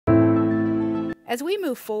As we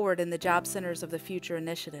move forward in the Job Centers of the Future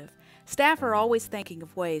initiative, staff are always thinking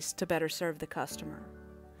of ways to better serve the customer.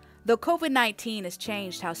 Though COVID-19 has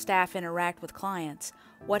changed how staff interact with clients,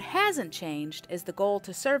 what hasn't changed is the goal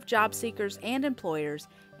to serve job seekers and employers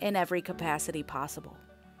in every capacity possible.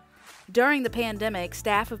 During the pandemic,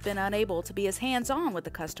 staff have been unable to be as hands-on with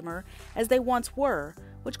the customer as they once were,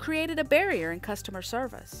 which created a barrier in customer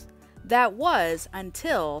service. That was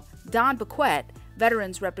until Don Bequette,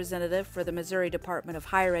 Veterans Representative for the Missouri Department of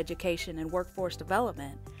Higher Education and Workforce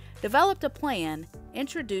Development, developed a plan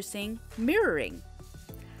introducing mirroring.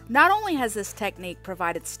 Not only has this technique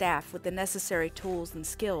provided staff with the necessary tools and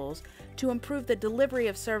skills to improve the delivery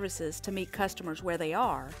of services to meet customers where they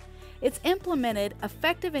are, it's implemented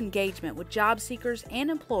effective engagement with job seekers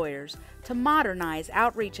and employers to modernize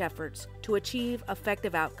outreach efforts to achieve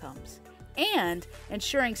effective outcomes, and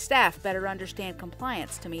ensuring staff better understand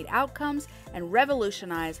compliance to meet outcomes and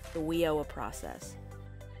revolutionize the WIOA process.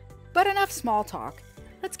 But enough small talk.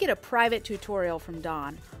 Let's get a private tutorial from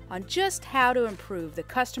Don on just how to improve the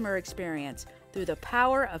customer experience through the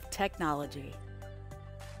power of technology.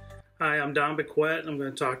 Hi, I'm Don Bequette. I'm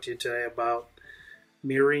going to talk to you today about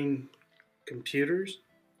mirroring computers.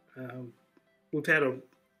 We've had an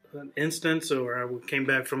instance, or we came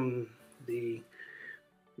back from the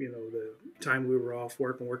time we were off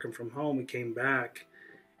work and working from home. We came back,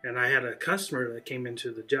 and I had a customer that came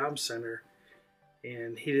into the job center,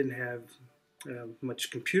 and he didn't have much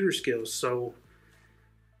computer skills. So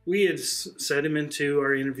we had set him into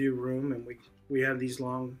our interview room, and we have these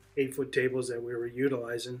long 8-foot tables that we were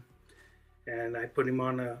utilizing, and I put him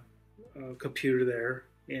on a computer there,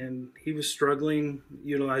 and he was struggling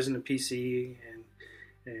utilizing the PC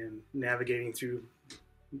and navigating through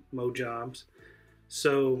jobs.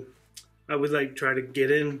 So I would try to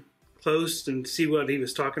get in close and see what he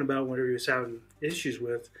was talking about, what he was having issues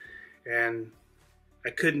with, and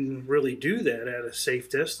I couldn't really do that at a safe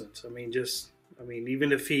distance.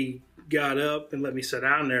 Even if he got up and let me sit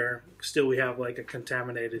down there, still we have a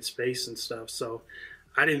contaminated space and stuff. So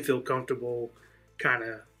I didn't feel comfortable kind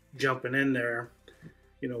of jumping in there,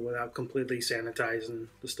 without completely sanitizing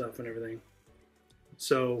the stuff and everything.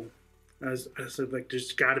 So I said,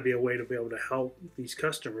 there's got to be a way to be able to help these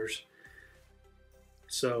customers.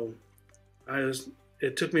 So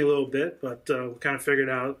it took me a little bit, but we kind of figured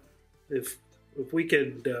out if we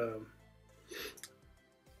could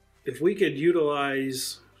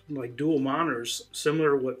utilize dual monitors,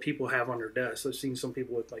 similar to what people have on their desks. I've seen some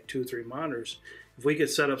people with 2 or 3 monitors. If we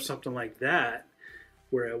could set up something like that,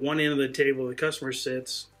 where at one end of the table the customer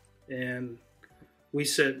sits and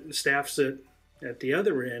staff sit at the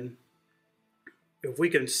other end, if we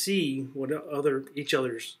can see what each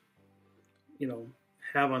other's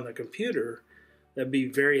have on the computer, that'd be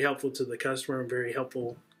very helpful to the customer and very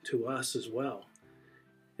helpful to us as well.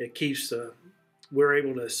 It keeps we're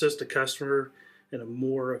able to assist the customer in a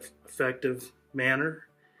more effective manner,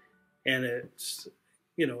 and it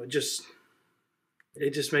just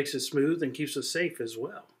makes it smooth and keeps us safe as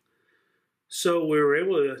well. So we were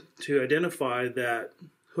able to identify that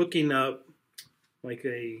hooking up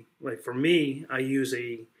for me, I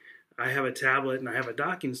have a tablet and I have a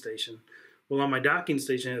docking station. Well, on my docking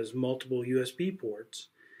station it has multiple USB ports,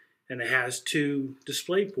 and it has 2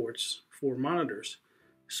 display ports for monitors.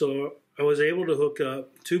 So I was able to hook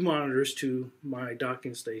up 2 monitors to my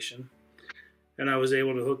docking station, and I was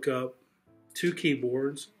able to hook up 2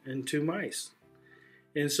 keyboards and 2 mice.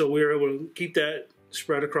 And so we were able to keep that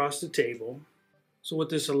spread across the table. So what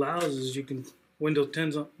this allows is Windows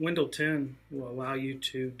 10 will allow you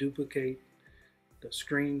to duplicate the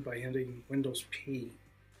screen by hitting Windows P.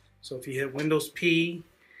 So if you hit Windows P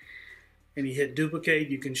and you hit duplicate,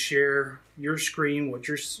 you can share your screen, what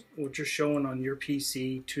you're showing on your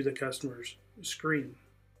PC, to the customer's screen.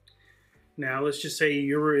 Now let's just say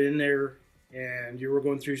you were in there and you were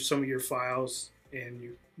going through some of your files, and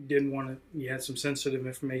you had some sensitive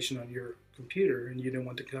information on your computer and you didn't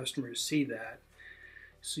want the customer to see that.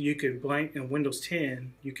 So you can in Windows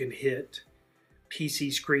 10, you can hit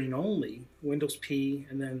PC screen only, Windows P,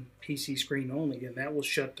 and then PC screen only, and that will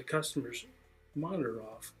shut the customer's monitor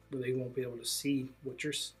off, but they won't be able to see what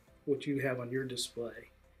you have on your display.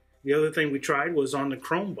 The other thing we tried was on the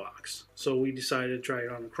Chromebox. So we decided to try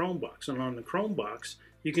it on the Chromebox. And on the Chromebox,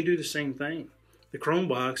 you can do the same thing. The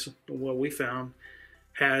Chromebox, what we found,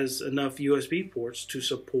 has enough USB ports to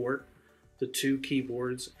support the 2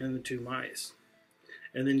 keyboards and the 2 mice.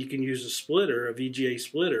 And then you can use a splitter, a VGA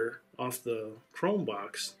splitter, off the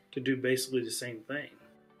Chromebox to do basically the same thing.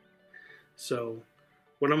 So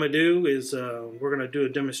what I'm going to do is we're going to do a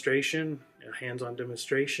demonstration, a hands-on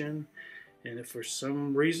demonstration, And if for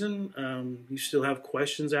some reason you still have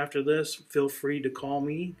questions after this, feel free to call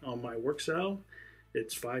me on my work cell.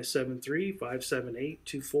 It's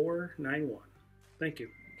 573-578-2491. Thank you.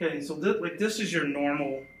 Okay, so this is your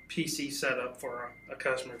normal PC setup for a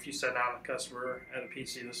customer. If you set out a customer at a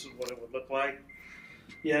PC, this is what it would look like.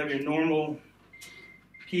 You have your normal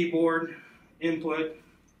keyboard input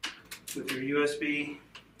with your USB,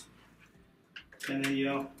 and then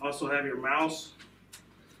you also have your mouse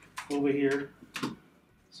over here.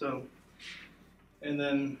 So, and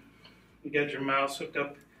then you got your mouse hooked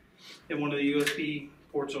up in one of the USB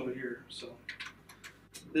ports over here. So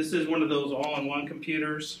this is one of those all-in-one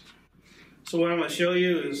computers. So what I'm going to show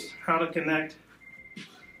you is how to connect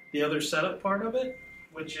the other setup part of it,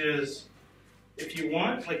 which is, if you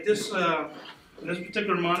want, like this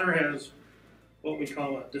particular monitor has what we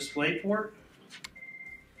call a display port.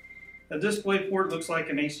 A display port looks like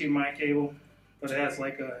an HDMI cable, but it has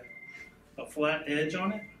like a flat edge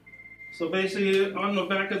on it. So basically, on the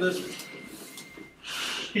back of this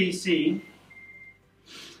PC,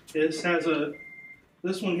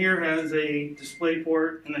 this one here has a display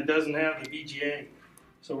port, and it doesn't have the VGA.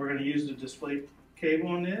 So we're going to use the display cable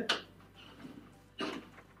on it.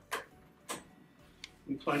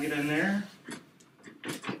 We plug it in there.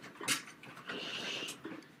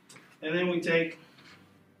 And then we take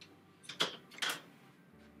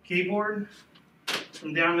keyboard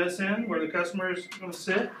from down this end where the customer is going to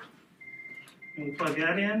sit, and we plug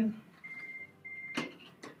that in.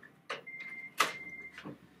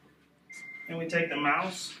 And we take the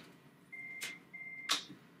mouse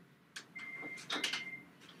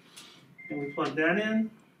and we plug that in.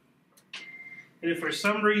 And if for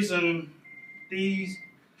some reason the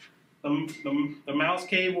mouse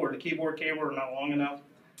cable or the keyboard cable are not long enough,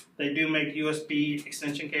 they do make USB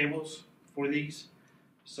extension cables for these.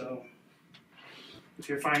 So if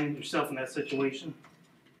you're finding yourself in that situation.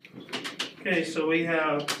 Okay, so we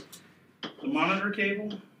have the monitor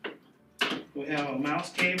cable, we have a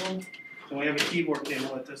mouse cable, and we have a keyboard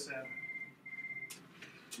cable at this end.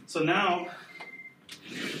 So now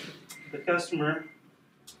the customer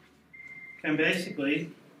can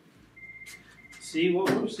basically see what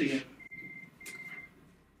we're seeing.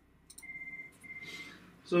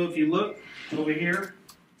 So if you look over here,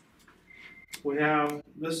 we have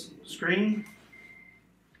this screen,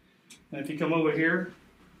 and if you come over here,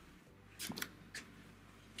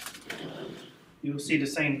 you'll see the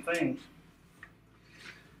same thing.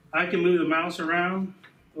 I can move the mouse around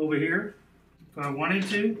over here if I wanted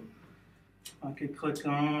to. I could click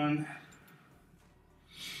on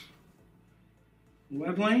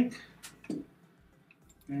web link,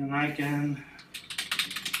 and I can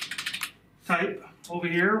type over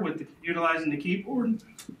here utilizing the keyboard.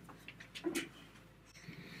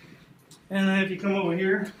 And then if you come over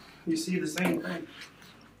here, you see the same thing.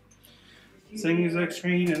 Same exact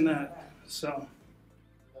screen and that. So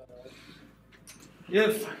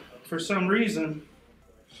if for some reason,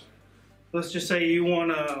 let's just say you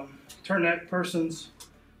want to turn that person's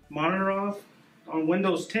monitor off on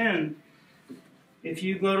Windows 10, if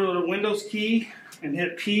you go to the Windows key and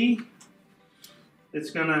hit P,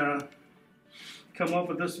 it's going to come up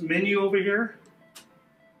with this menu over here.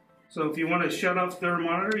 So if you want to shut off their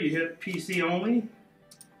monitor, you hit PC only.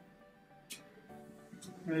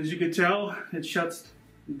 And as you can tell, it shuts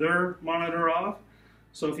their monitor off.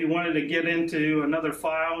 So if you wanted to get into another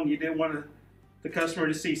file and you didn't want the customer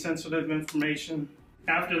to see sensitive information,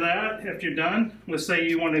 after that, if you're done, let's say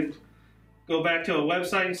you want to go back to a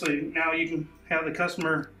website, so now you can have the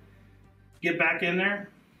customer get back in there,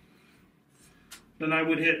 then I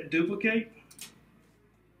would hit duplicate.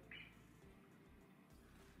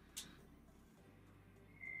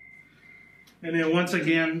 And then once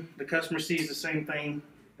again, the customer sees the same thing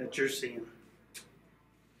that you're seeing.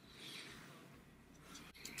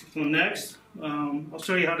 So next, I'll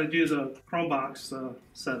show you how to do the Chromebox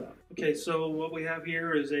setup. Okay, so what we have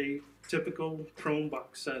here is a typical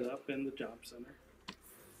Chromebox setup in the Job Center.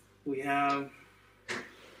 We have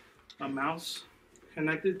a mouse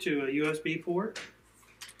connected to a USB port,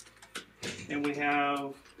 and we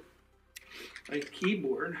have a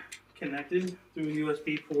keyboard connected through a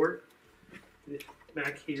USB port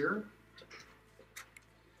back here.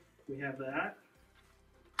 We have that.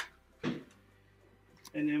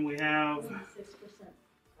 And then we have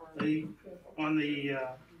on the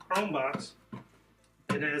Chromebox,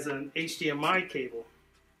 it has an HDMI cable.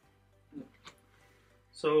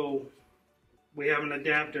 So we have an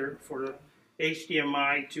adapter for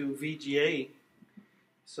HDMI to VGA.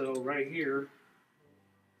 So right here,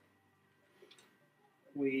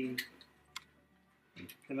 we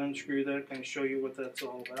can unscrew that and show you what that's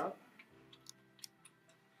all about.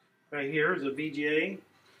 Right here is a VGA.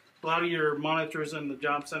 A lot of your monitors in the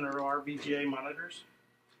job center are VGA monitors.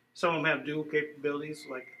 Some of them have dual capabilities,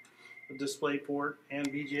 like a display port and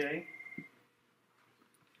VGA.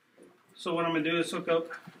 So what I'm going to do is hook up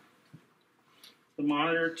the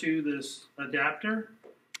monitor to this adapter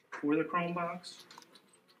for the Chrome box.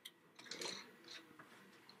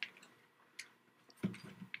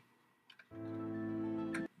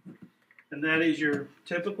 And that is your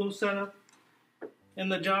typical setup in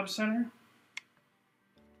the job center.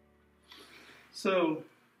 So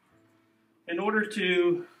in order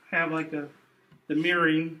to have like the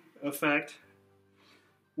mirroring effect,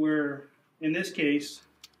 where in this case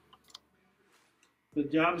the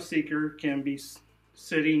job seeker can be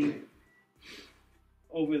sitting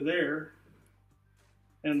over there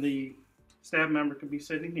and the staff member can be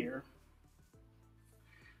sitting here,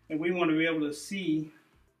 and we want to be able to see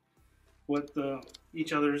what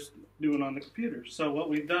each other's doing on the computer. So what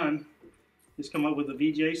we've done is come up with a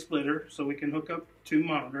VGA splitter so we can hook up two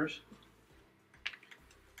monitors.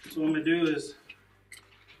 So what I'm going to do is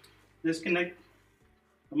disconnect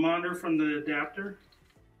the monitor from the adapter.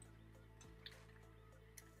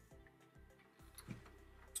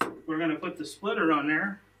 We're going to put the splitter on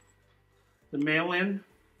there, the male in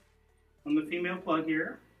on the female plug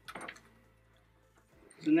here.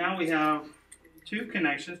 So now we have two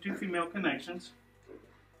connections, two female connections.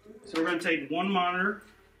 So we're going to take one monitor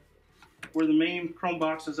where the main Chrome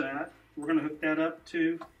box is at. We're going to hook that up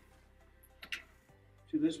to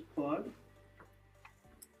this plug.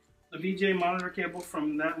 The VGA monitor cable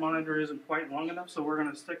from that monitor isn't quite long enough, so we're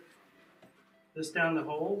going to stick this down the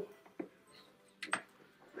hole.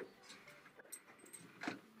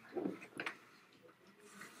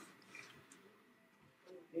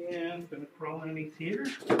 And I'm going to crawl underneath here.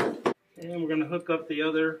 And we're going to hook up the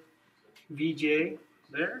other VGA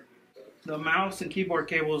there. The mouse and keyboard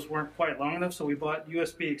cables weren't quite long enough, so we bought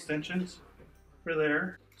USB extensions for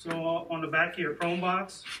there. So on the back of your Chrome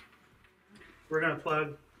box, we're going to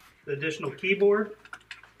plug the additional keyboard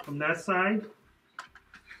from that side.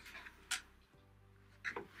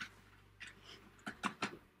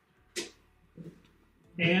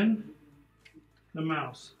 And the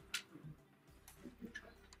mouse.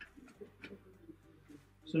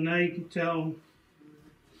 So now you can tell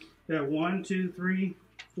that 1, 2, 3,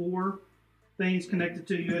 4 things connected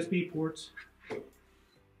to USB ports.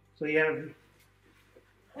 So you have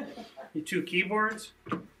your two keyboards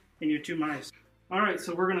and your two mice. Alright,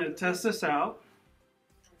 so we're going to test this out.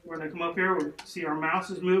 We're going to come up here, we see our mouse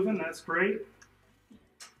is moving, that's great.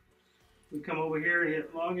 We come over here and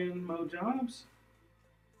hit login mode jobs.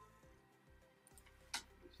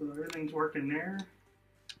 So everything's working there.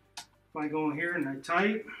 If I go in here and I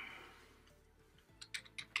type,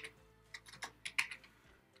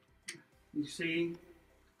 you see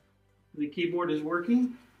the keyboard is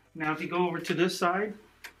working. Now if you go over to this side,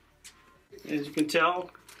 as you can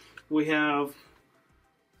tell, we have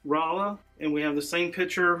Rala, and we have the same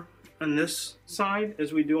picture on this side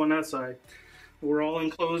as we do on that side. We're all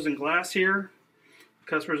enclosed in glass here. The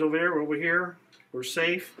customer's over there, we're over here. We're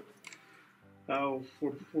safe.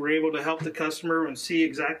 We're able to help the customer and see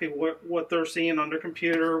exactly what they're seeing on their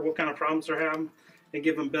computer, what kind of problems they're having, and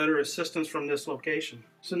give them better assistance from this location.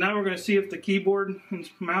 So now we're going to see if the keyboard and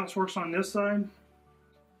mouse works on this side,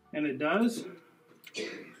 and it does.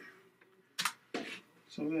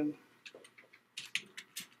 So then,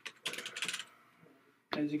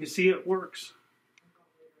 as you can see, it works.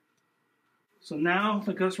 So now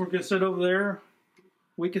the customer can sit over there,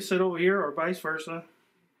 we can sit over here, or vice versa.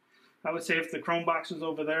 I would say if the Chrome box is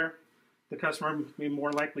over there, the customer would be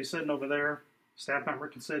more likely sitting over there. Staff member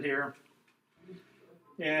can sit here.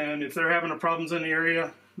 And if they're having problems in the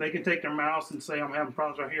area, they can take their mouse and say, I'm having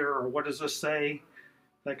problems right here, or what does this say?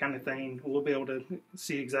 That kind of thing. We'll be able to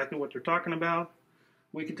see exactly what they're talking about.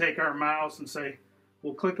 We can take our mouse and say,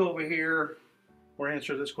 we'll click over here or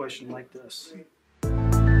answer this question like this.